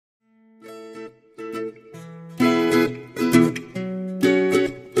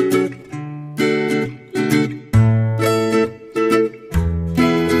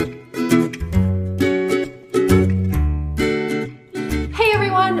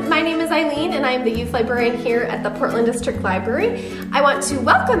everyone, my name is Eileen and I am the Youth Librarian here at the Portland District Library. I want to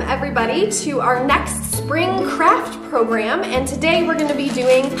welcome everybody to our next spring craft program, and today we're going to be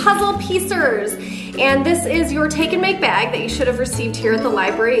doing puzzle piecers. And this is your take and make bag that you should have received here at the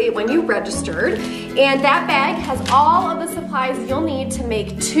library when you registered. And that bag has all of the supplies you'll need to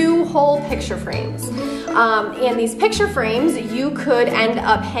make 2 whole picture frames. And these picture frames, you could end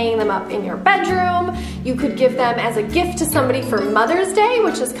up hanging them up in your bedroom. You could give them as a gift to somebody for Mother's Day,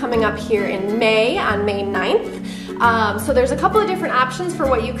 which is coming up here in May, on May 9th. So there's a couple of different options for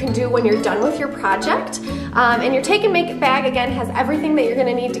what you can do when you're done with your project. And your take and make bag, again, has everything that you're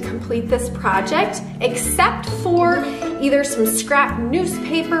gonna need to complete this project, except for either some scrap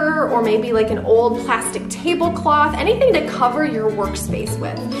newspaper or maybe like an old plastic tablecloth, anything to cover your workspace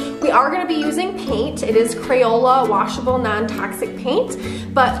with. We are gonna be using paint. It is Crayola washable non-toxic paint,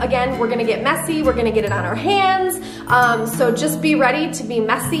 but again, we're gonna get messy, we're gonna get it on our hands, so just be ready to be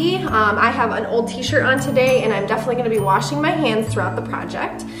messy. I have an old t-shirt on today and I'm definitely gonna be washing my hands throughout the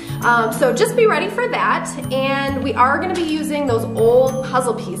project. So just be ready for that, and we are gonna be using those old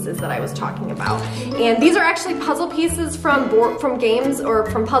puzzle pieces that I was talking about. And these are actually puzzle pieces from games or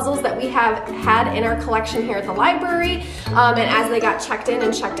from puzzles that we have had in our collection here at the library. And as they got checked in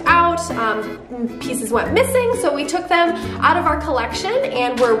and checked out, pieces went missing, so we took them out of our collection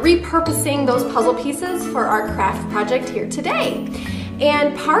and we're repurposing those puzzle pieces for our craft project here today.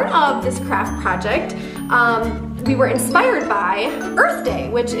 And part of this craft project, we were inspired by Earth Day,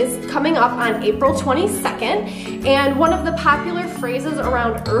 which is coming up on April 22nd. And one of the popular phrases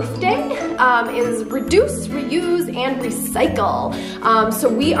around Earth Day is reduce, reuse, and recycle. So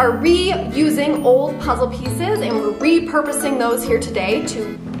we are reusing old puzzle pieces and we're repurposing those here today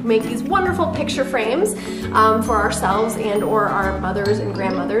to make these wonderful picture frames for ourselves and or our mothers and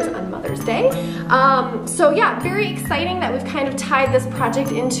grandmothers on Mother's Day. So yeah, very exciting that we've kind of tied this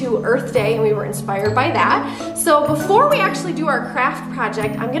project into Earth Day and we were inspired by that. So before we actually do our craft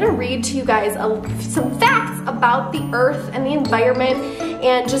project, I'm gonna read to you guys some facts about the earth and the environment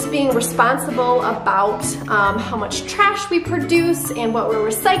and just being responsible about how much trash we produce and what we're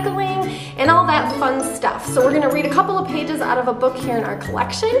recycling and all that fun stuff. So we're gonna read a couple of pages out of a book here in our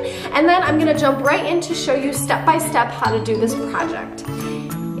collection, and then I'm gonna jump right in to show you step by step how to do this project.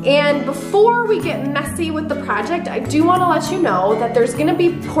 And before we get messy with the project, I do want to let you know that there's going to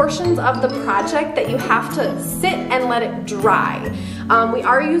be portions of the project that you have to sit and let it dry. We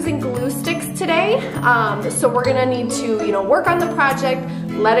are using glue sticks today, so we're going to need to, work on the project,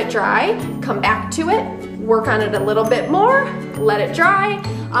 let it dry, come back to it, work on it a little bit more, let it dry.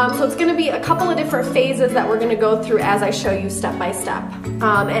 So it's gonna be a couple of different phases that we're gonna go through as I show you step by step. And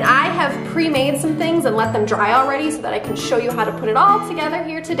I have pre-made some things and let them dry already so that I can show you how to put it all together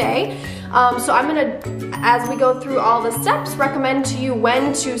here today. So I'm gonna, as we go through all the steps, recommend to you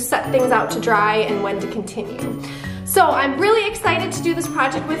when to set things out to dry and when to continue. So I'm really excited to do this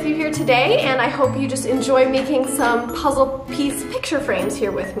project with you here today, and I hope you just enjoy making some puzzle piece picture frames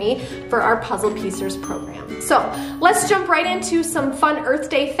here with me for our Puzzle Piecers program. So let's jump right into some fun Earth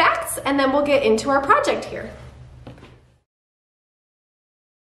Day facts, and then we'll get into our project here.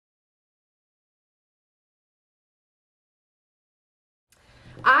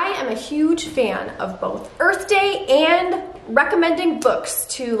 I am a huge fan of both Earth Day and recommending books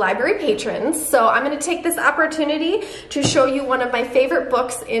to library patrons, so I'm going to take this opportunity to show you one of my favorite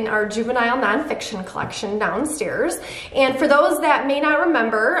books in our juvenile nonfiction collection downstairs. And for those that may not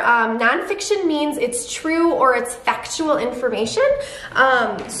remember, nonfiction means it's true or it's factual information.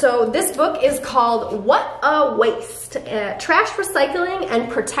 So this book is called What a Waste! Trash Recycling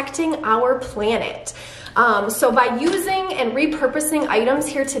and Protecting Our Planet. So by using and repurposing items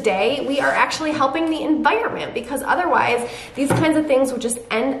here today, we are actually helping the environment, because otherwise these kinds of things would just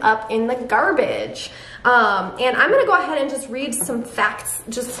end up in the garbage. And I'm gonna go ahead and just read some facts,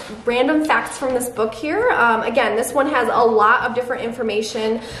 just random facts from this book here. Again, this one has a lot of different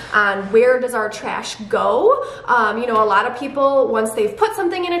information on where does our trash go. A lot of people, once they've put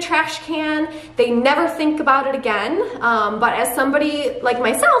something in a trash can, they never think about it again. But as somebody like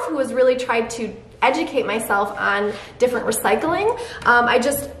myself who has really tried to educate myself on different recycling,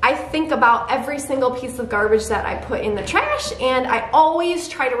 I think about every single piece of garbage that I put in the trash, and I always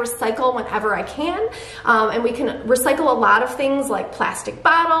try to recycle whenever I can. And we can recycle a lot of things like plastic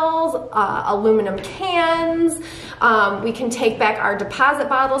bottles, aluminum cans. We can take back our deposit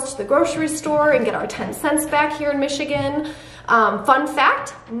bottles to the grocery store and get our 10 cents back here in Michigan. Fun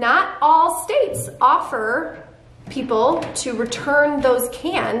fact, not all states offer people to return those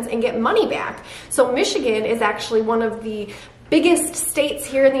cans and get money back. So Michigan is actually one of the biggest states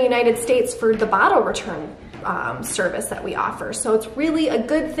here in the United States for the bottle return service that we offer. So it's really a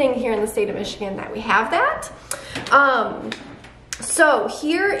good thing here in the state of Michigan that we have that. So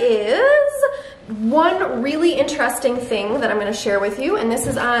here is one really interesting thing that I'm going to share with you, and this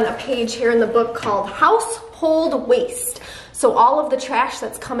is on a page here in the book called Household Waste. So all of the trash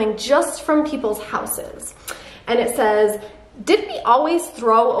that's coming just from people's houses. And it says, did we always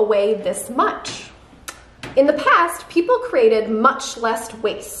throw away this much? In the past, people created much less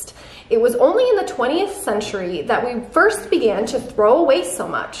waste. It was only in the 20th century that we first began to throw away so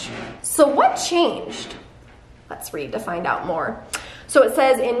much. So what changed? Let's read to find out more. So it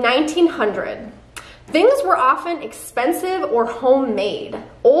says in 1900, things were often expensive or homemade.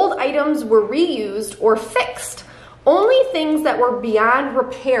 Old items were reused or fixed. Only things that were beyond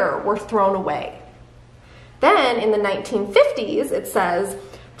repair were thrown away. Then in the 1950s, it says,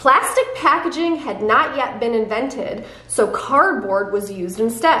 plastic packaging had not yet been invented, so cardboard was used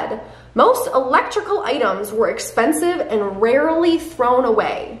instead. Most electrical items were expensive and rarely thrown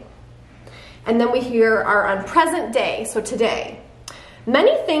away. And then we here are on present day, so today.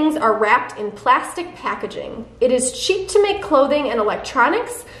 Many things are wrapped in plastic packaging. It is cheap to make clothing and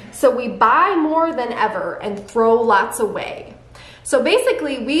electronics, so we buy more than ever and throw lots away. So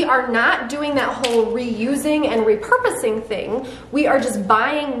basically, we are not doing that whole reusing and repurposing thing. We are just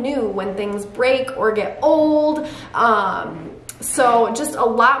buying new when things break or get old. So just a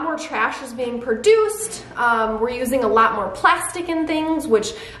lot more trash is being produced. We're using a lot more plastic in things,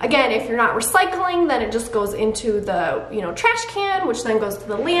 which again, if you're not recycling, then it just goes into the trash can, which then goes to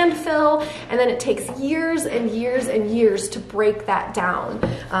the landfill, and then it takes years and years and years to break that down,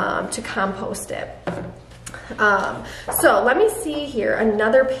 to compost it. So let me see here,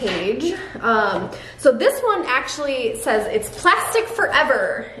 another page. So this one actually says it's plastic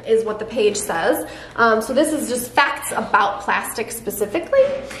forever is what the page says. So this is just facts about plastic specifically.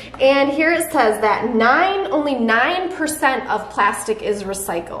 And here it says that only 9% of plastic is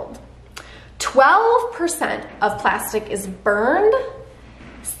recycled. 12% of plastic is burned.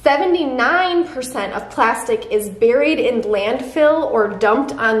 79% of plastic is buried in landfill or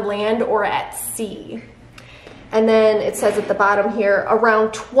dumped on land or at sea. And then it says at the bottom here,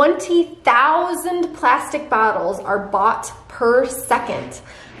 around 20,000 plastic bottles are bought per second.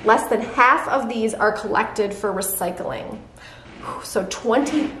 Less than half of these are collected for recycling. So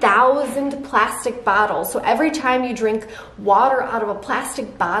 20,000 plastic bottles. So every time you drink water out of a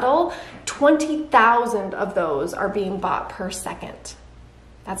plastic bottle, 20,000 of those are being bought per second.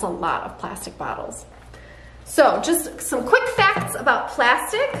 That's a lot of plastic bottles. So just some quick facts about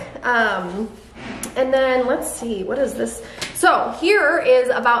plastic. And then let's see, what is this? So here is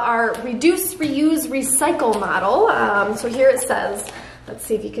about our reduce, reuse, recycle model. So here it says, let's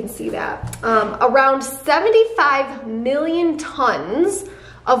see if you can see that. Around 75 million tons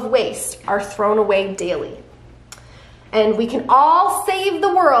of waste are thrown away daily. And we can all save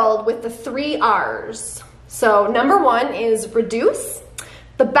the world with the 3 R's. So number 1 is reduce.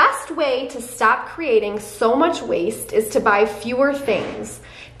 The best way to stop creating so much waste is to buy fewer things.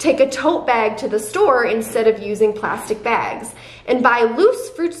 Take a tote bag to the store instead of using plastic bags, and buy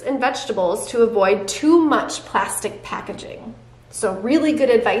loose fruits and vegetables to avoid too much plastic packaging. So really good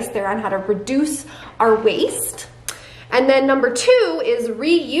advice there on how to reduce our waste. And then number 2 is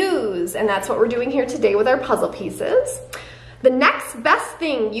reuse, and that's what we're doing here today with our puzzle pieces. The next best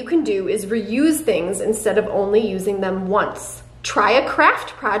thing you can do is reuse things instead of only using them once. Try a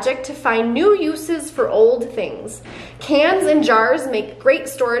craft project to find new uses for old things. Cans and jars make great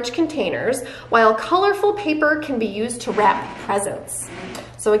storage containers, while colorful paper can be used to wrap presents.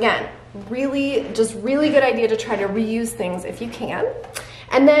 So again, really good idea to try to reuse things if you can.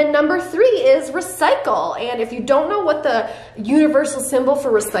 And then number 3 is recycle. And if you don't know what the universal symbol for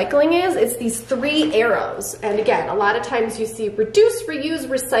recycling is, it's these 3 arrows. And again, a lot of times you see reduce, reuse,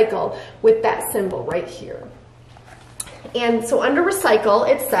 recycle with that symbol right here. And so under recycle,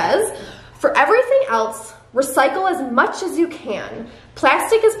 it says, for everything else, recycle as much as you can.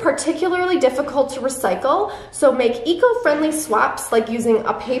 Plastic is particularly difficult to recycle, so make eco-friendly swaps like using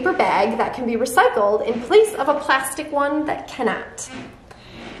a paper bag that can be recycled in place of a plastic one that cannot.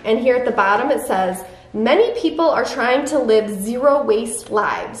 And here at the bottom it says, many people are trying to live zero waste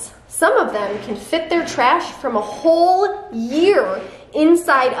lives. Some of them can fit their trash from a whole year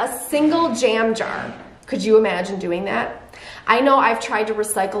inside a single jam jar. Could you imagine doing that? I know I've tried to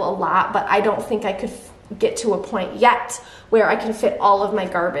recycle a lot, but I don't think I could get to a point yet where I can fit all of my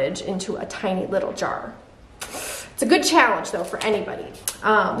garbage into a tiny little jar. It's a good challenge though for anybody.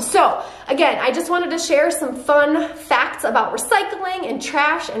 So again, I just wanted to share some fun facts about recycling and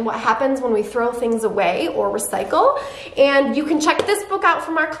trash and what happens when we throw things away or recycle. And you can check this book out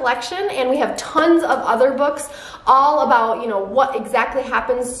from our collection, and we have tons of other books all about, you know, what exactly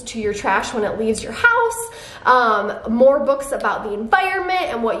happens to your trash when it leaves your house. More books about the environment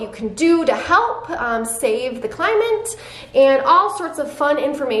and what you can do to help save the climate, and all sorts of fun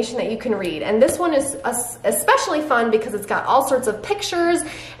information that you can read. And this one is especially fun because it's got all sorts of pictures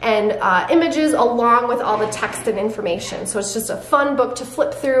and images along with all the text and information. So it's just a fun book to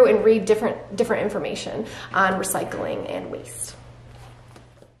flip through and read different information on recycling and waste.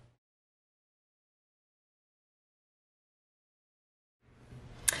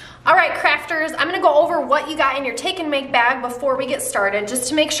 All right, crafters, I'm gonna go over what you got in your take and make bag before we get started, just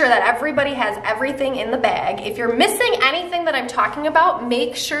to make sure that everybody has everything in the bag. If you're missing anything that I'm talking about,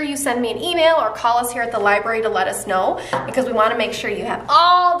 make sure you send me an email or call us here at the library to let us know, because we wanna make sure you have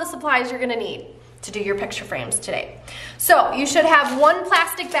all the supplies you're gonna need to do your picture frames today. So you should have one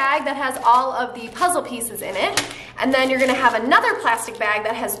plastic bag that has all of the puzzle pieces in it, and then you're gonna have another plastic bag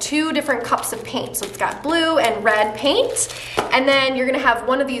that has 2 different cups of paint. So it's got blue and red paint, and then you're gonna have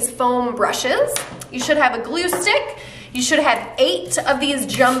one of these foam brushes. You should have a glue stick. You should have 8 of these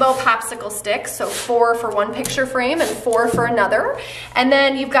jumbo popsicle sticks, so 4 for one picture frame and 4 for another. And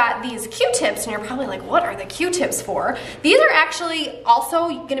then you've got these Q-tips, and you're probably like, what are the Q-tips for? These are actually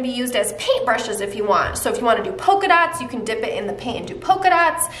also gonna be used as paint brushes if you want. So if you wanna do polka dots, you can dip it in the paint and do polka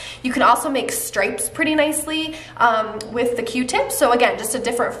dots. You can also make stripes pretty nicely with the Q-tips. So again, just a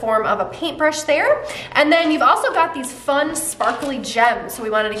different form of a paintbrush there. And then you've also got these fun sparkly gems. So we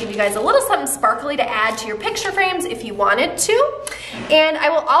wanted to give you guys a little something sparkly to add to your picture frames if you wanted to. And I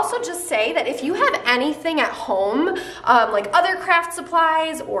will also just say that if you have anything at home, like other craft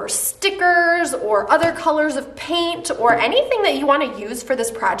supplies or stickers or other colors of paint or anything that you want to use for this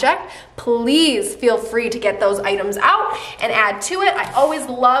project, please feel free to get those items out and add to it. I always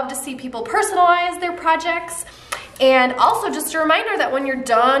love to see people personalize their projects. And also just a reminder that when you're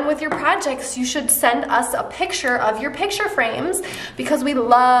done with your projects, you should send us a picture of your picture frames, because we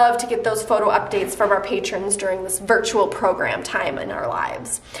love to get those photo updates from our patrons during this virtual program time in our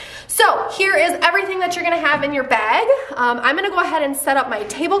lives. So here is everything that you're gonna have in your bag. I'm gonna go ahead and set up my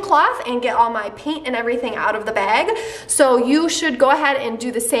tablecloth and get all my paint and everything out of the bag. So you should go ahead and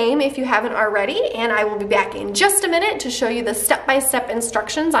do the same if you haven't already, and I will be back in just a minute to show you the step-by-step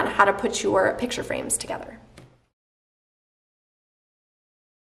instructions on how to put your picture frames together.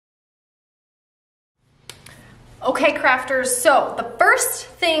 Okay, crafters, so the first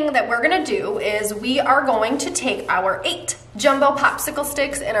thing that we're gonna do is we are going to take our 8 jumbo popsicle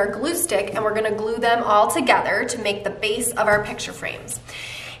sticks and our glue stick, and we're gonna glue them all together to make the base of our picture frames.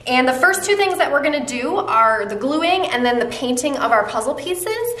 And the first 2 things that we're gonna do are the gluing and then the painting of our puzzle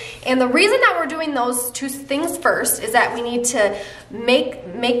pieces. And the reason that we're doing those 2 things first is that we need to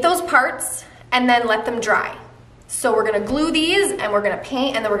make those parts and then let them dry. So we're gonna glue these and we're gonna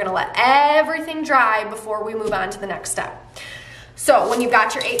paint, and then we're gonna let everything dry before we move on to the next step. So when you've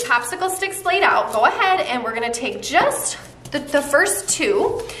got your 8 popsicle sticks laid out, go ahead and we're gonna take just the first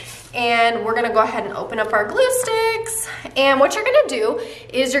 2, and we're gonna go ahead and open up our glue sticks. And what you're gonna do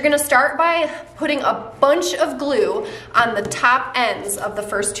is you're gonna start by putting a bunch of glue on the top ends of the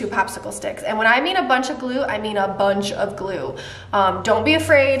first 2 popsicle sticks. And when I mean a bunch of glue, I mean a bunch of glue. Don't be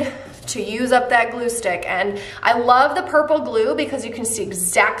afraid to use up that glue stick. And I love the purple glue because you can see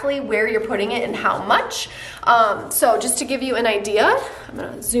exactly where you're putting it and how much. So just to give you an idea, I'm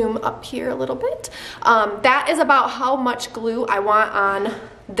gonna zoom up here a little bit. That is about how much glue I want on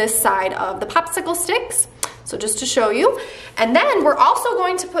this side of the popsicle sticks. So just to show you. And then we're also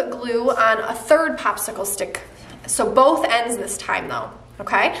going to put glue on a 3rd popsicle stick. So both ends this time though,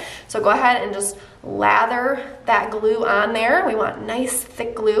 okay? So go ahead and just lather that glue on there. We want nice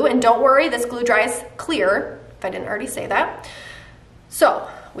thick glue, and don't worry, this glue dries clear, if I didn't already say that. So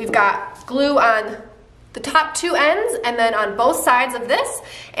we've got glue on the top 2 ends and then on both sides of this,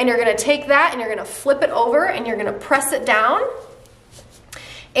 and you're gonna take that and you're gonna flip it over and you're gonna press it down.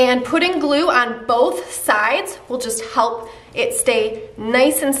 And putting glue on both sides will just help it stay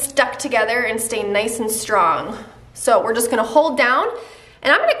nice and stuck together and stay nice and strong. So we're just gonna hold down,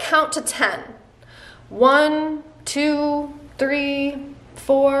 and I'm gonna count to 10. 1, 2, 3,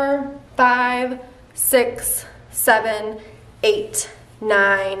 4, 5, 6, 7, 8,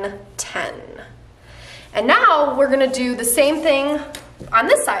 9, 10. And now we're gonna do the same thing on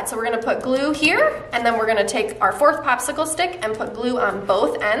this side. So we're gonna put glue here, and then we're gonna take our 4th popsicle stick and put glue on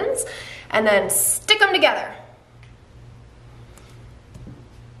both ends, and then stick them together.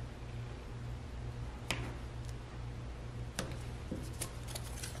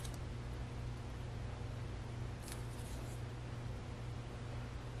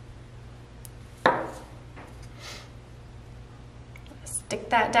 stick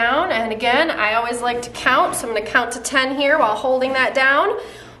that down. And again, I always like to count, so I'm gonna count to 10 here while holding that down.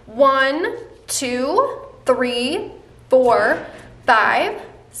 1, 2, 3, 4, 5,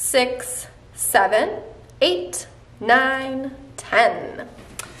 6, 7, 8, 9, 10.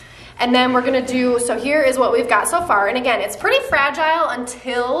 And then we're gonna do, so here is what we've got so far. And again, it's pretty fragile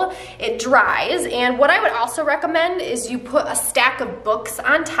until it dries. And what I would also recommend is you put a stack of books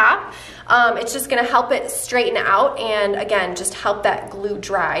on top. It's just gonna help it straighten out and again, just help that glue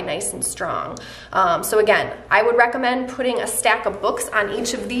dry nice and strong. So again, I would recommend putting a stack of books on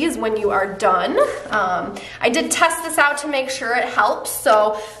each of these when you are done. I did test this out to make sure it helps.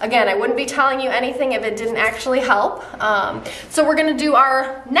 So again, I wouldn't be telling you anything if it didn't actually help. So we're gonna do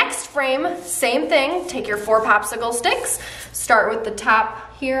our next frame, same thing. Take your 4 popsicle sticks, start with the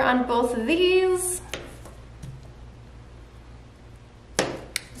top here on both of these.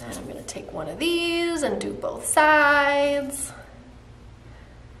 And I'm gonna take one of these and do both sides.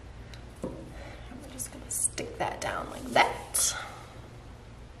 And we're just gonna stick that down like that.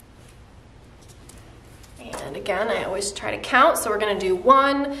 And again, I always try to count, so we're gonna do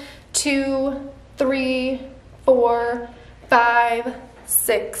 1, 2, 3, 4, 5,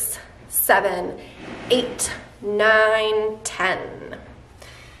 6, 7, 8, 9, 10.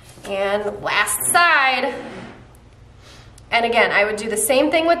 And last side. And again, I would do the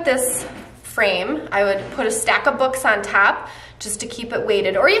same thing with this frame. I would put a stack of books on top just to keep it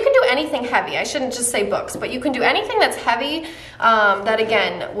weighted. Or you can do anything heavy. I shouldn't just say books, but you can do anything that's heavy that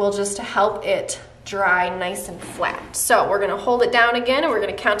again will just help it dry nice and flat. So we're gonna hold it down again and we're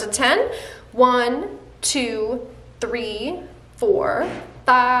gonna count to 10. 1, 2, 3, 4,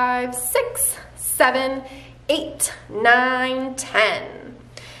 5, 6, 7, 8, 9, 10.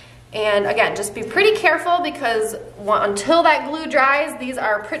 And again, just be pretty careful because until that glue dries, these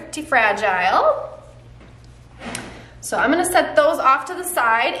are pretty fragile. So I'm gonna set those off to the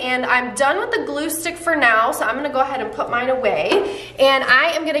side and I'm done with the glue stick for now, so I'm gonna go ahead and put mine away. And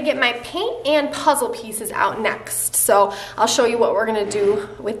I am gonna get my paint and puzzle pieces out next. So I'll show you what we're gonna do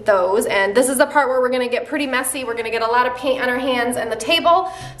with those. And this is the part where we're gonna get pretty messy. We're gonna get a lot of paint on our hands and the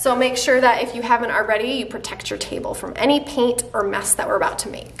table. So make sure that if you haven't already, you protect your table from any paint or mess that we're about to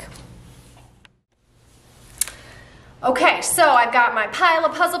make. Okay, so I've got my pile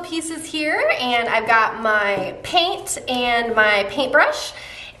of puzzle pieces here and I've got my paint and my paintbrush.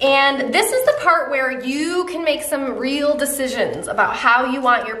 And this is the part where you can make some real decisions about how you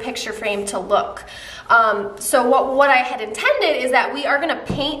want your picture frame to look. So what I had intended is that we are gonna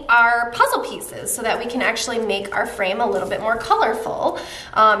paint our puzzle pieces so that we can actually make our frame a little bit more colorful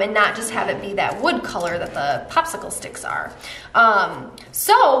and not just have it be that wood color that the popsicle sticks are.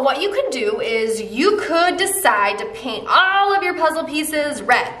 So what you can do is you could decide to paint all of your puzzle pieces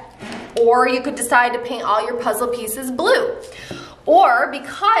red, or you could decide to paint all your puzzle pieces blue. Or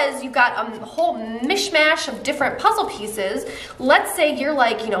because you've got a whole mishmash of different puzzle pieces, let's say you're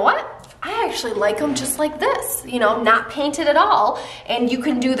like, you know what? I actually like them just like this, you know, not painted at all. And you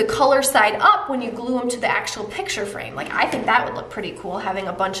can do the color side up when you glue them to the actual picture frame. Like, I think that would look pretty cool, having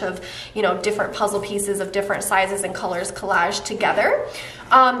a bunch of, you know, different puzzle pieces of different sizes and colors collaged together.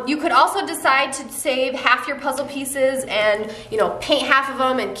 You could also decide to save half your puzzle pieces and, you know, paint half of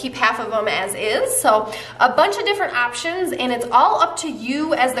them and keep half of them as is. So a bunch of different options, and it's all up to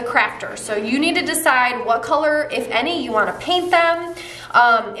you as the crafter. So you need to decide what color, if any, you want to paint them.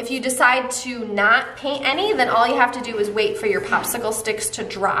 If you decide to not paint any, then all you have to do is wait for your popsicle sticks to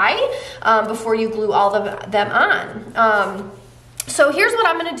dry before you glue all of them on. So here's what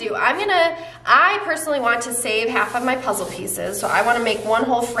I'm gonna do. I personally want to save half of my puzzle pieces. So I wanna make one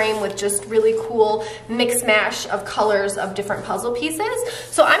whole frame with just really cool mix mash of colors of different puzzle pieces.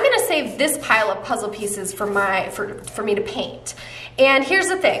 So I'm gonna save this pile of puzzle pieces for me to paint. And here's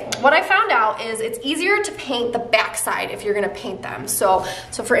the thing, what I found out is it's easier to paint the back side if you're gonna paint them. So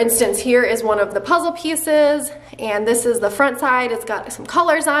for instance, here is one of the puzzle pieces, and this is the front side. It's got some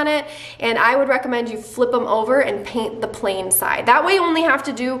colors on it, and I would recommend you flip them over and paint the plain side. That way you only have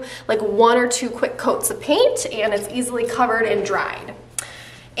to do like 1 or 2 quick coats of paint, and it's easily covered and dried.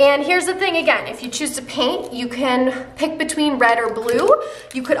 And here's the thing again, if you choose to paint, you can pick between red or blue.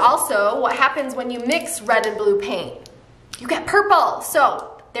 You could also, what happens when you mix red and blue paint? You get purple.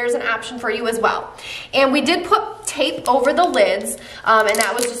 So there's an option for you as well. And we did put tape over the lids, and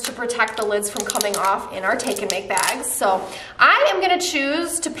that was just to protect the lids from coming off in our take and make bags. So I am gonna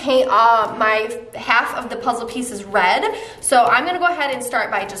choose to paint my half of the puzzle pieces red. So I'm gonna go ahead and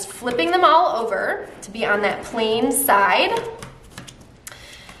start by just flipping them all over to be on that plain side.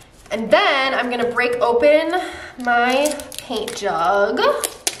 And then I'm gonna break open my paint jug.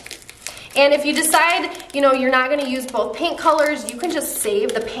 And if you decide, you know, you're not gonna use both paint colors, you can just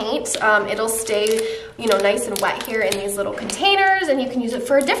save the paint. It'll stay, you know, nice and wet here in these little containers, and you can use it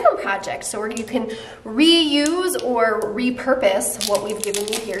for a different project. So you can reuse or repurpose what we've given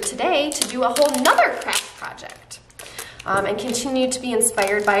you here today to do a whole nother craft project. And continue to be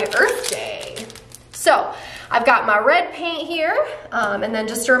inspired by Earth Day. So I've got my red paint here, and then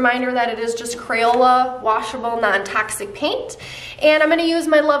just a reminder that it is just Crayola washable non-toxic paint. And I'm gonna use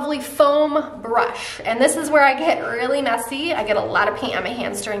my lovely foam brush. And this is where I get really messy. I get a lot of paint on my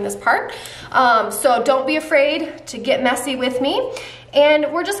hands during this part. So don't be afraid to get messy with me.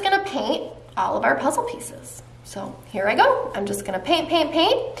 And we're just gonna paint all of our puzzle pieces. So here I go. I'm just gonna paint, paint,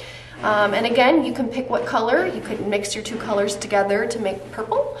 paint. And again, you can pick what color. You could mix your two colors together to make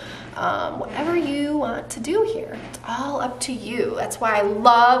purple. Whatever you want to do here. It's all up to you. That's why I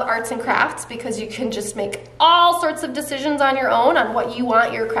love arts and crafts, because you can just make all sorts of decisions on your own on what you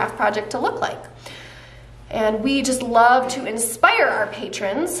want your craft project to look like. And we just love to inspire our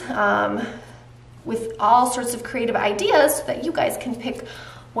patrons with all sorts of creative ideas so that you guys can pick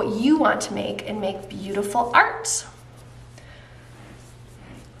what you want to make and make beautiful art.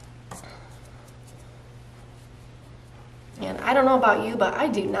 And I don't know about you, but I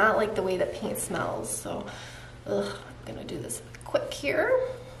do not like the way that paint smells. So, I'm gonna do this quick here.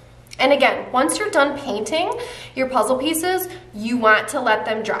 And again, once you're done painting your puzzle pieces, you want to let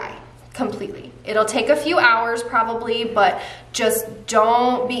them dry completely. It'll take a few hours probably, but just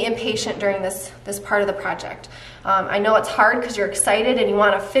don't be impatient during this part of the project. I know it's hard because you're excited and you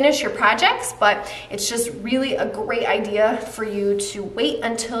want to finish your projects, but it's just really a great idea for you to wait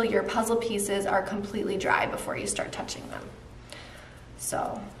until your puzzle pieces are completely dry before you start touching them.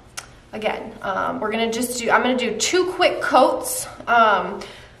 So again, I'm gonna do 2 quick coats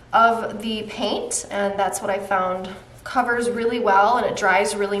of the paint, and that's what I found covers really well and it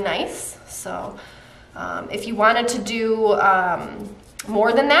dries really nice. So if you wanted to do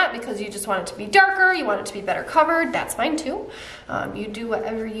more than that because you just want it to be darker, you want it to be better covered, that's fine too. You do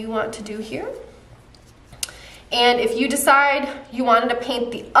whatever you want to do here. And if you decide you wanted to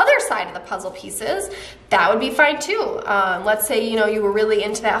paint the other side of the puzzle pieces, that would be fine too. Let's say, you know, you were really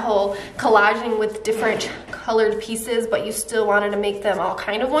into that whole collaging with different colored pieces, but you still wanted to make them all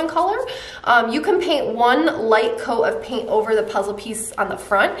kind of one color. You can paint one light coat of paint over the puzzle piece on the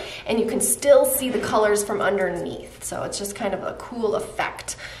front, and you can still see the colors from underneath. So it's just kind of a cool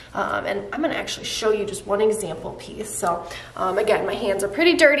effect. And I'm gonna actually show you just one example piece. So again, my hands are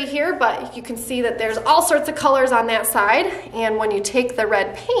pretty dirty here, but you can see that there's all sorts of colors on that side. And when you take the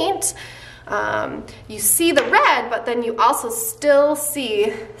red paint, you see the red, but then you also still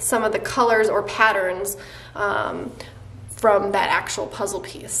see some of the colors or patterns from that actual puzzle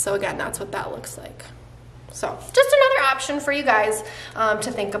piece. So again, that's what that looks like. So just another option for you guys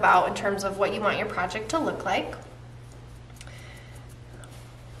to think about in terms of what you want your project to look like.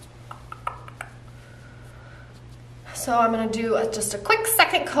 So I'm going to do just a quick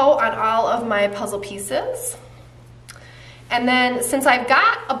second coat on all of my puzzle pieces. And then since I've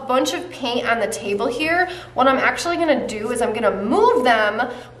got a bunch of paint on the table here, what I'm actually going to do is I'm going to move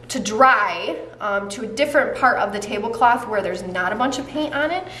them to dry to a different part of the tablecloth where there's not a bunch of paint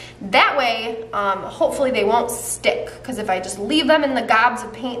on it. That way, hopefully they won't stick, because if I just leave them in the gobs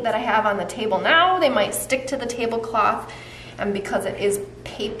of paint that I have on the table now, they might stick to the tablecloth. And because it is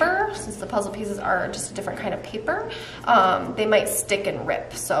paper, since the puzzle pieces are just a different kind of paper, they might stick and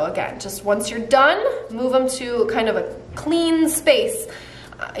rip. So again, just once you're done, move them to kind of a clean space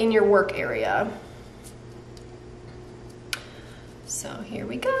in your work area. So here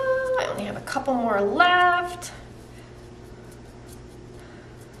we go. I only have a couple more left.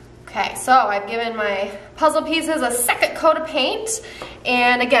 Okay, so I've given my puzzle pieces a second coat of paint,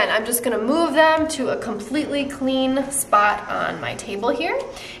 and again, I'm just gonna move them to a completely clean spot on my table here,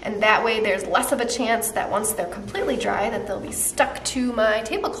 and that way there's less of a chance that once they're completely dry that they'll be stuck to my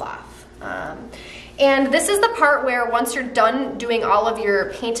tablecloth. And this is the part where once you're done doing all of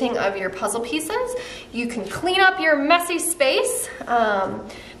your painting of your puzzle pieces, you can clean up your messy space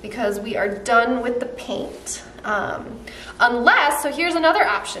because we are done with the paint. Unless, so here's another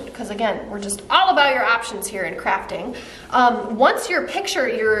option, because again, we're just all about your options here in crafting. Once your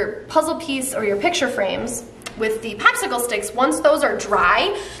puzzle piece or your picture frames with the popsicle sticks, once those are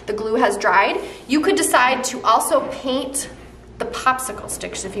dry, the glue has dried, you could decide to also paint the popsicle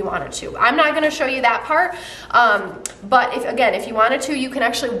sticks if you wanted to. I'm not going to show you that part, but if you wanted to, you can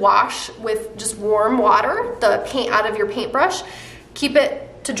actually wash with just warm water the paint out of your paintbrush, keep it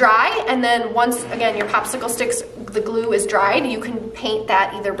to dry, and then once again your popsicle sticks the glue is dried, you can paint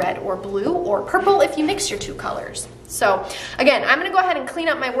that either red or blue or purple if you mix your two colors. So again, I'm gonna go ahead and clean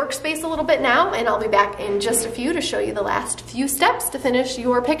up my workspace a little bit now, and I'll be back in just a few to show you the last few steps to finish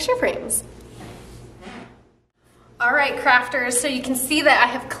your picture frames. All right, crafters, so you can see that I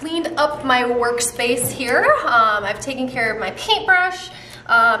have cleaned up my workspace here. I've taken care of my paintbrush,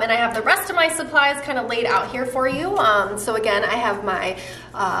 and I have the rest of my supplies kind of laid out here for you. So again, I have my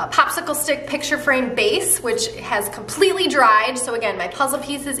popsicle stick picture frame base, which has completely dried. So again, my puzzle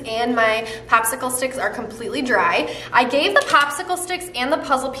pieces and my popsicle sticks are completely dry. I gave the popsicle sticks and the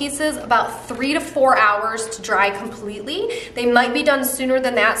puzzle pieces about 3 to 4 hours to dry completely. They might be done sooner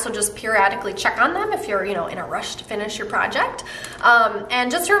than that, so just periodically check on them if you're, in a rush to finish your project.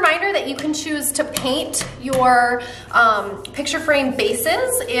 And just a reminder that you can choose to paint your picture frame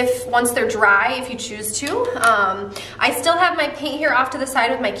bases if once they're dry, if you choose to. I still have my paint here off to the side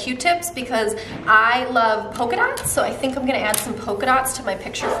with my Q-tips because I love polka dots, so I think I'm gonna add some polka dots to my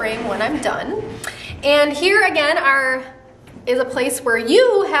picture frame when I'm done. And here again is a place where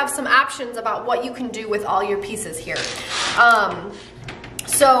you have some options about what you can do with all your pieces here.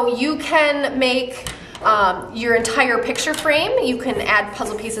 So you can make your entire picture frame. You can add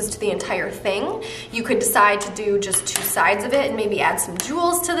puzzle pieces to the entire thing. You could decide to do just 2 sides of it and maybe add some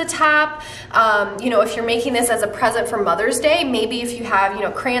jewels to the top. If you're making this as a present for Mother's Day, maybe if you have,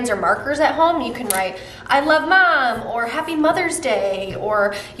 crayons or markers at home, you can write, "I love Mom," or "Happy Mother's Day,"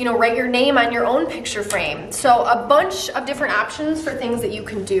 or, write your name on your own picture frame. So a bunch of different options for things that you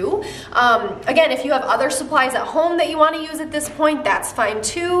can do. Again, if you have other supplies at home that you want to use at this point, that's fine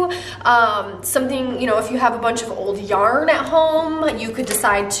too. If you have a bunch of old yarn at home, you could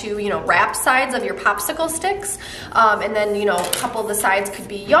decide to, wrap sides of your popsicle sticks. And then, a couple of the sides could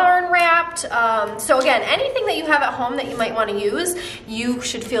be yarn wrapped. So again, anything that you have at home that you might want to use, you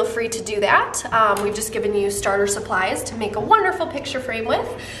should feel free to do that. We've just given you starter supplies to make a wonderful picture frame with.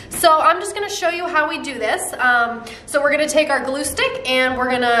 So I'm just going to show you how we do this. So we're going to take our glue stick and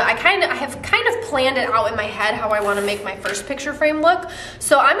I have kind of planned it out in my head how I want to make my first picture frame look.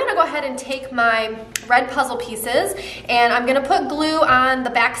 So I'm going to go ahead and take my red puzzle pieces and I'm going to put glue on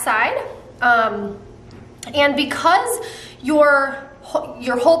the back side. And because your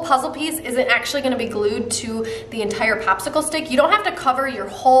whole puzzle piece isn't actually going to be glued to the entire popsicle stick, you don't have to cover your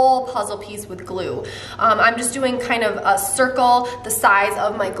whole puzzle piece with glue. I'm just doing kind of a circle the size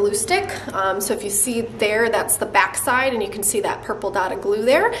of my glue stick. So if you see there, that's the back side, and you can see that purple dot of glue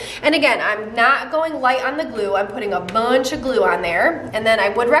there. And again, I'm not going light on the glue. I'm putting a bunch of glue on there. And then I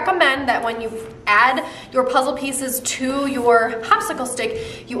would recommend that when you add your puzzle pieces to your popsicle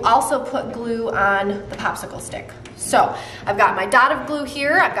stick, you also put glue on the popsicle stick. So I've got my dot of glue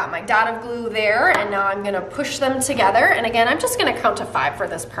here, I've got my dot of glue there, and now I'm gonna push them together. And again, I'm just gonna count to 5 for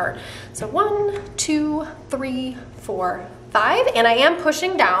this part. So 1, 2, 3, 4, 5, and I am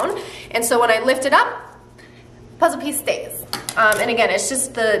pushing down. And so when I lift it up, puzzle piece stays. And again, it's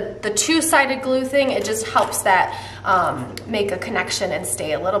just the 2-sided glue thing. It just helps that make a connection and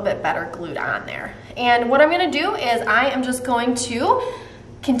stay a little bit better glued on there. And what I'm gonna do is I am just going to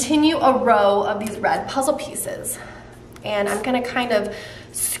continue a row of these red puzzle pieces. And I'm gonna kind of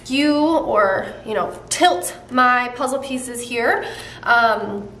skew or, tilt my puzzle pieces here.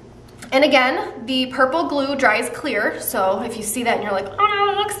 And again, the purple glue dries clear. So if you see that and you're like, oh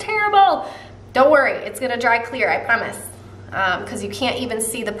no, it looks terrible, don't worry, it's gonna dry clear, I promise. Because you can't even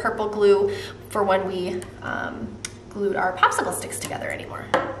see the purple glue for when we glued our popsicle sticks together anymore.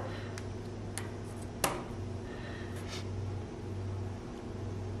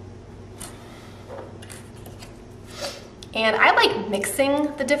 And I like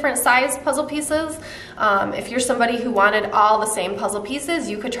mixing the different size puzzle pieces. If you're somebody who wanted all the same puzzle pieces,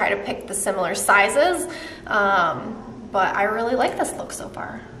 you could try to pick the similar sizes. But I really like this look so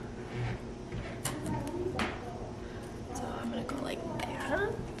far. So I'm gonna go like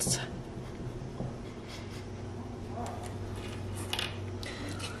that.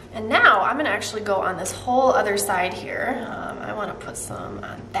 And now I'm gonna actually go on this whole other side here. I wanna put some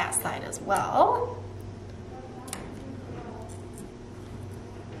on that side as well.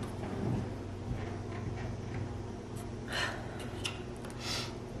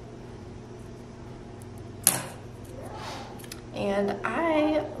 And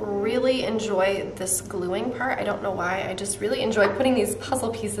I really enjoy this gluing part. I don't know why, I just really enjoy putting these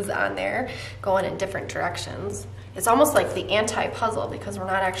puzzle pieces on there, going in different directions. It's almost like the anti-puzzle because we're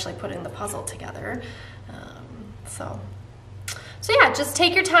not actually putting the puzzle together. So yeah, just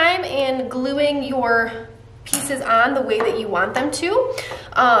take your time in gluing your pieces on the way that you want them to.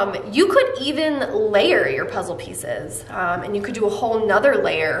 You could even layer your puzzle pieces, and you could do a whole nother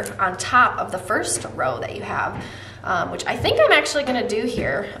layer on top of the first row that you have, which I think I'm actually gonna do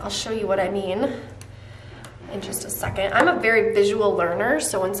here. I'll show you what I mean in just a second. I'm a very visual learner,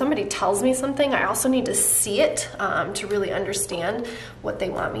 so when somebody tells me something, I also need to see it to really understand what they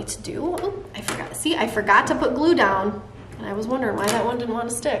want me to do. Oh, I forgot. See, I forgot to put glue down, and I was wondering why that one didn't want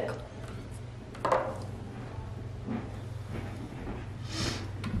to stick.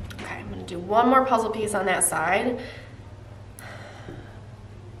 Okay, I'm gonna do one more puzzle piece on that side.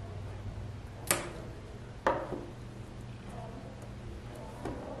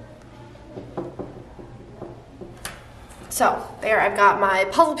 So there, I've got my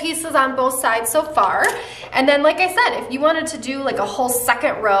puzzle pieces on both sides so far. And then, like I said, if you wanted to do like a whole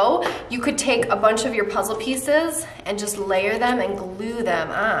second row, you could take a bunch of your puzzle pieces and just layer them and glue them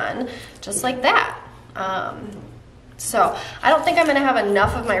on, just like that. So I don't think I'm gonna have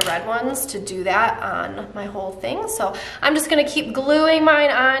enough of my red ones to do that on my whole thing. So I'm just gonna keep gluing mine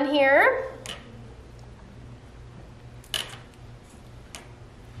on here.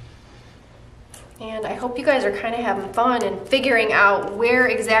 And I hope you guys are kind of having fun and figuring out where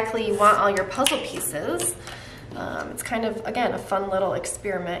exactly you want all your puzzle pieces. It's kind of, again, a fun little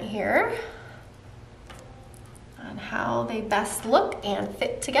experiment here on how they best look and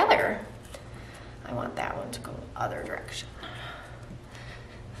fit together. I want that one to go the other direction.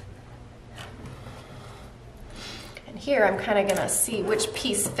 And here I'm kind of gonna see which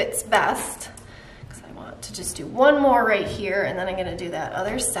piece fits best, because I want to just do one more right here, and then I'm gonna do that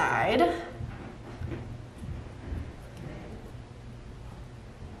other side.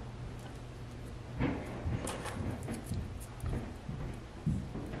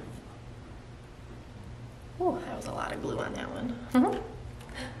 Oh, that was a lot of glue on that one.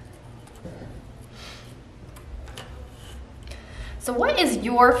 So what is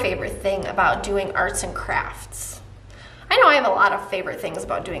your favorite thing about doing arts and crafts? I know I have a lot of favorite things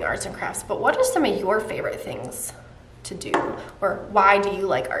about doing arts and crafts, but what are some of your favorite things to do? Or why do you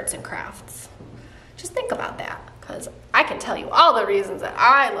like arts and crafts? Just think about that, because I can tell you all the reasons that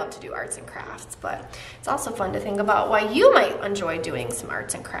I love to do arts and crafts, but it's also fun to think about why you might enjoy doing some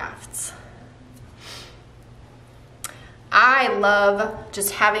arts and crafts. I love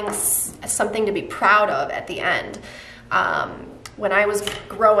just having something to be proud of at the end. When I was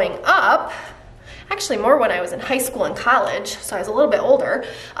growing up, actually more when I was in high school and college, so I was a little bit older,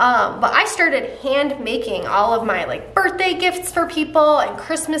 but I started hand making all of my like birthday gifts for people and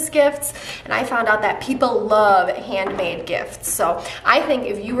Christmas gifts, and I found out that people love handmade gifts. So I think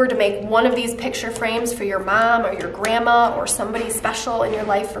if you were to make one of these picture frames for your mom or your grandma or somebody special in your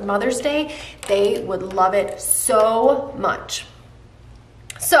life for Mother's Day, they would love it so much.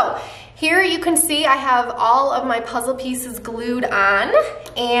 So here you can see I have all of my puzzle pieces glued on,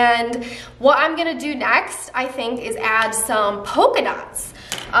 and what I'm gonna do next, I think, is add some polka dots.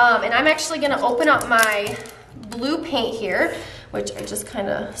 And I'm actually gonna open up my blue paint here, which I just kind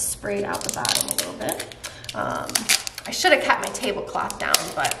of sprayed out the bottom a little bit. I should have kept my tablecloth down,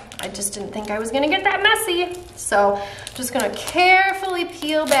 but I just didn't think I was gonna get that messy. So I'm just gonna carefully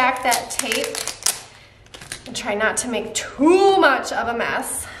peel back that tape and try not to make too much of a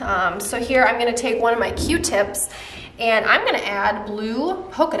mess. So here I'm gonna take one of my Q-tips and I'm gonna add blue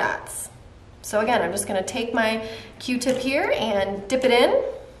polka dots. So again, I'm just gonna take my Q-tip here and dip it in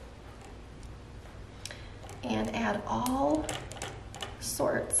and add all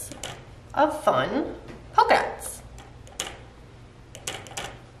sorts of fun polka dots.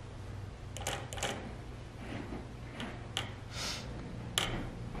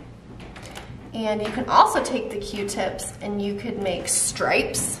 And you can also take the Q-tips and you could make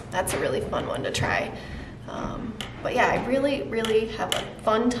stripes. That's a really fun one to try. But yeah, I really, really have a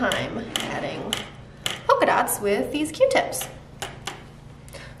fun time adding polka dots with these Q-tips.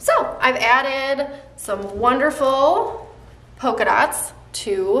 So I've added some wonderful polka dots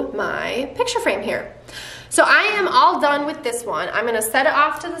to my picture frame here. So I am all done with this one. I'm gonna set it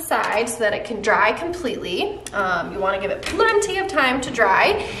off to the side so that it can dry completely. You wanna give it plenty of time to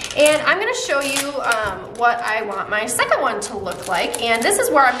dry. And I'm gonna show you what I want my second one to look like. And this is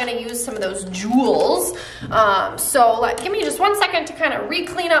where I'm gonna use some of those jewels. Give me just 1 second to kind of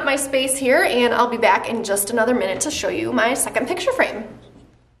re-clean up my space here, and I'll be back in just another minute to show you my second picture frame.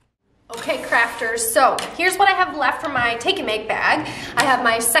 Okay, crafters, so here's what I have left from my take and make bag. I have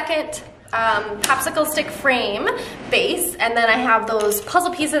my second popsicle stick frame base, and then I have those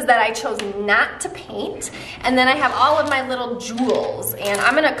puzzle pieces that I chose not to paint, and then I have all of my little jewels, and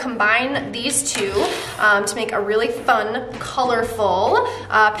I'm gonna combine these two to make a really fun, colorful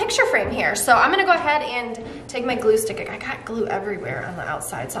picture frame here. So I'm gonna go ahead and take my glue stick. I got glue everywhere on the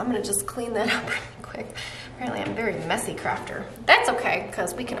outside, so I'm gonna just clean that up really quick. Apparently I'm a very messy crafter. That's okay,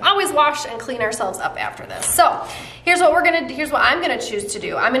 because we can always wash and clean ourselves up after this. So here's what I'm gonna choose to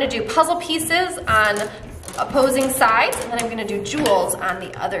do. I'm gonna do puzzle pieces on opposing sides, and then I'm gonna do jewels on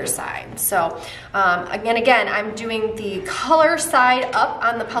the other side. So again, I'm doing the color side up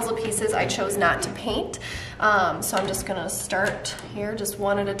on the puzzle pieces I chose not to paint. So I'm just gonna start here just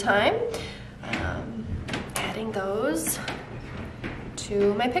one at a time, adding those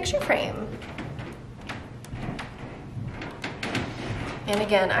to my picture frame. And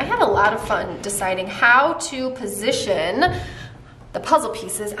again, I had a lot of fun deciding how to position the puzzle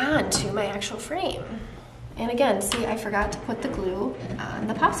pieces onto my actual frame. And again, see, I forgot to put the glue on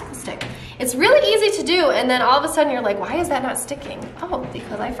the popsicle stick. It's really easy to do, and then all of a sudden you're like, why is that not sticking? Oh,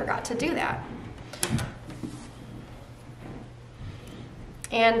 because I forgot to do that.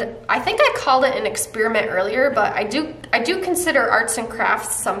 And I think I called it an experiment earlier, but I do consider arts and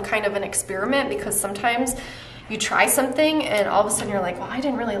crafts some kind of an experiment, because sometimes you try something and all of a sudden you're like, well, I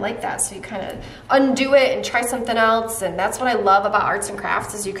didn't really like that. So you kind of undo it and try something else. And that's what I love about arts and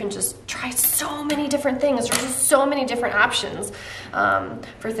crafts, is you can just try so many different things. There's just so many different options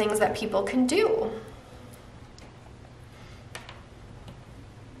for things that people can do.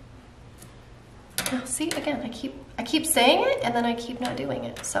 Now, see, again, I keep saying it and then I keep not doing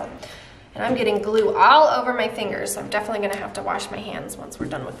it. So, and I'm getting glue all over my fingers, so I'm definitely gonna have to wash my hands once we're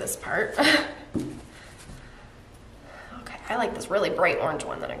done with this part. I like this really bright orange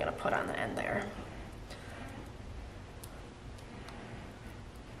one that I'm gonna put on the end there.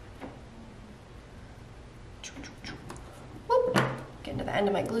 Whoop. Getting to the end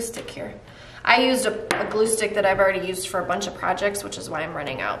of my glue stick here. I used a glue stick that I've already used for a bunch of projects, which is why I'm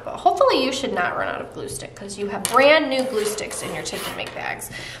running out. But hopefully you should not run out of glue stick, because you have brand new glue sticks in your Take and Make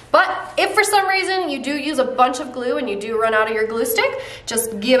bags. But if for some reason you do use a bunch of glue and you do run out of your glue stick,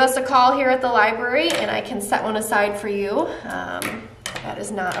 just give us a call here at the library and I can set one aside for you. That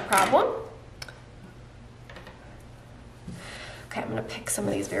is not a problem. Okay, I'm gonna pick some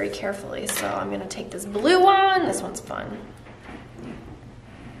of these very carefully. So I'm gonna take this blue one. This one's fun.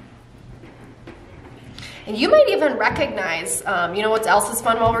 And you might even recognize, you know what else is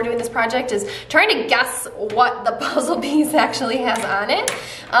fun while we're doing this project, is trying to guess what the puzzle piece actually has on it.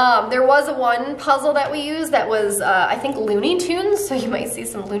 There was one puzzle that we used that was, I think, Looney Tunes, so you might see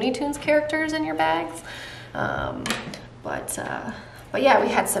some Looney Tunes characters in your bags. But yeah, we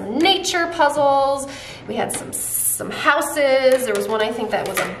had some nature puzzles, we had some houses, there was one I think that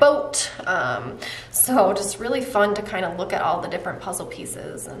was a boat. So just really fun to kind of look at all the different puzzle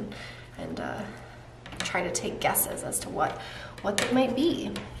pieces and try to take guesses as to what they might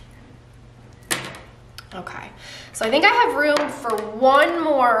be. Okay, so I think I have room for one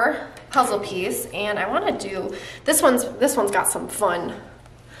more puzzle piece, and I want to do this one's got some fun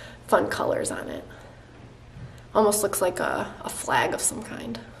colors on it. Almost looks like a flag of some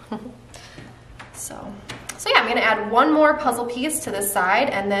kind. So yeah, I'm gonna add one more puzzle piece to this side,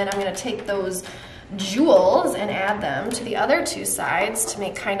 and then I'm gonna take those jewels and add them to the other two sides to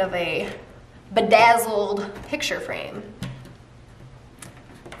make kind of a bedazzled picture frame.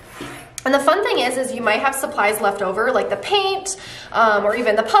 And the fun thing is you might have supplies left over, like the paint, or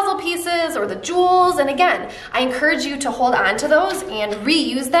even the puzzle pieces or the jewels. And again, I encourage you to hold on to those and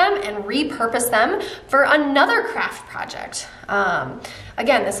reuse them and repurpose them for another craft project.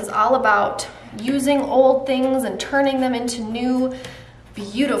 Again, this is all about using old things and turning them into new,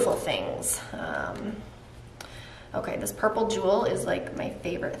 beautiful things. Okay, this purple jewel is like my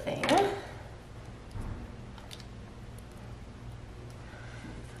favorite thing.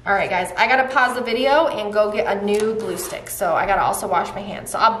 All right, guys, I gotta pause the video and go get a new glue stick. So I gotta also wash my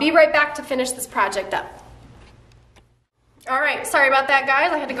hands. So I'll be right back to finish this project up. All right, sorry about that,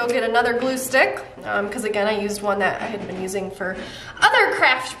 guys. I had to go get another glue stick because again, I used one that I had been using for other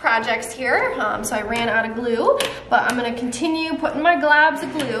craft projects here. So I ran out of glue, but I'm gonna continue putting my globs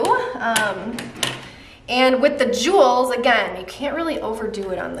of glue. And with the jewels, again, you can't really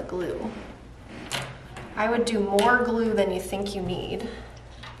overdo it on the glue. I would do more glue than you think you need.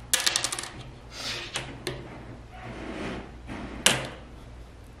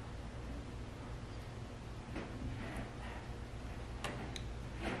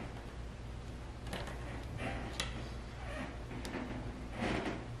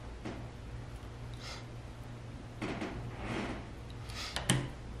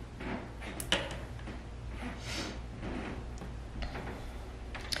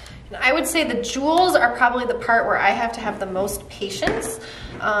 I would say the jewels are probably the part where I have to have the most patience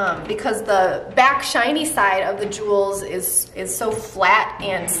because the back shiny side of the jewels is so flat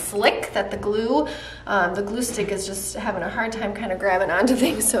and slick that the glue stick is just having a hard time kind of grabbing onto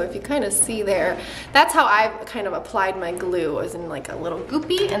things. So if you kind of see there, that's how I've kind of applied my glue, is in like a little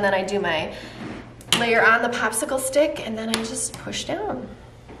goopy, and then I do my layer on the popsicle stick, and then I just push down.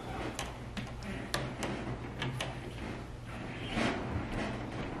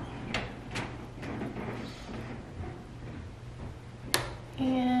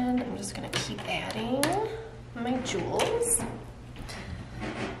 And I'm just gonna keep adding my jewels.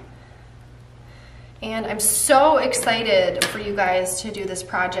 And I'm so excited for you guys to do this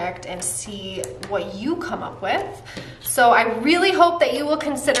project and see what you come up with. So I really hope that you will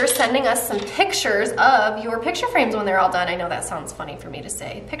consider sending us some pictures of your picture frames when they're all done. I know that sounds funny for me to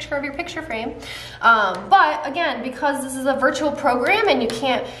say, picture of your picture frame. But again, because this is a virtual program and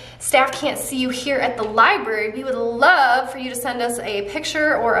staff can't see you here at the library, we would love for you to send us a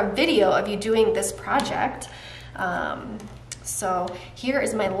picture or a video of you doing this project. So here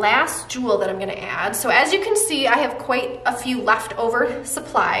is my last jewel that I'm going to add. So as you can see, I have quite a few leftover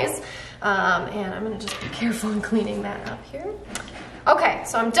supplies, and I'm going to just be careful in cleaning that up here. Okay,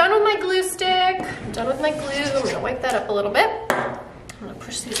 so I'm done with my glue stick. I'm done with my glue. I'm going to wipe that up a little bit. I'm going to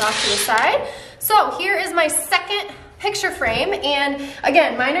push these off to the side. So here is my second picture frame, and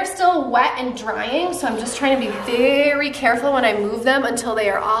again, mine are still wet and drying, so I'm just trying to be very careful when I move them until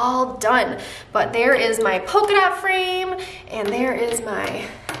they are all done. But there is my polka dot frame, and there is my, here,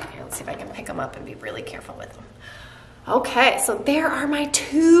 let's see if I can pick them up and be really careful with them. Okay, so there are my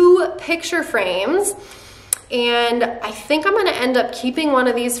two picture frames, and I think I'm gonna end up keeping one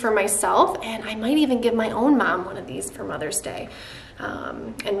of these for myself, and I might even give my own mom one of these for Mother's Day.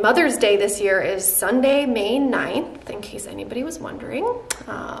 And Mother's Day this year is Sunday, May 9th, in case anybody was wondering.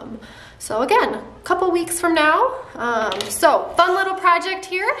 So again, a couple weeks from now. So fun little project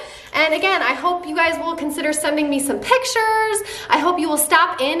here. And again, I hope you guys will consider sending me some pictures. I hope you will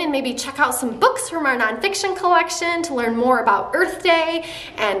stop in and maybe check out some books from our nonfiction collection to learn more about Earth Day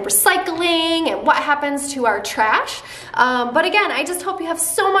and recycling and what happens to our trash. But again, I just hope you have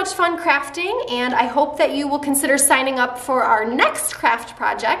so much fun crafting, and I hope that you will consider signing up for our next craft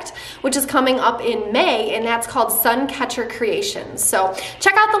project, which is coming up in May, and that's called Suncatcher Creations. So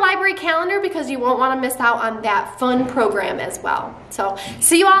check out the library calendar because you won't want to miss out on that fun program as well. So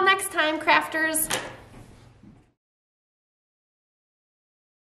see you all next time, crafters.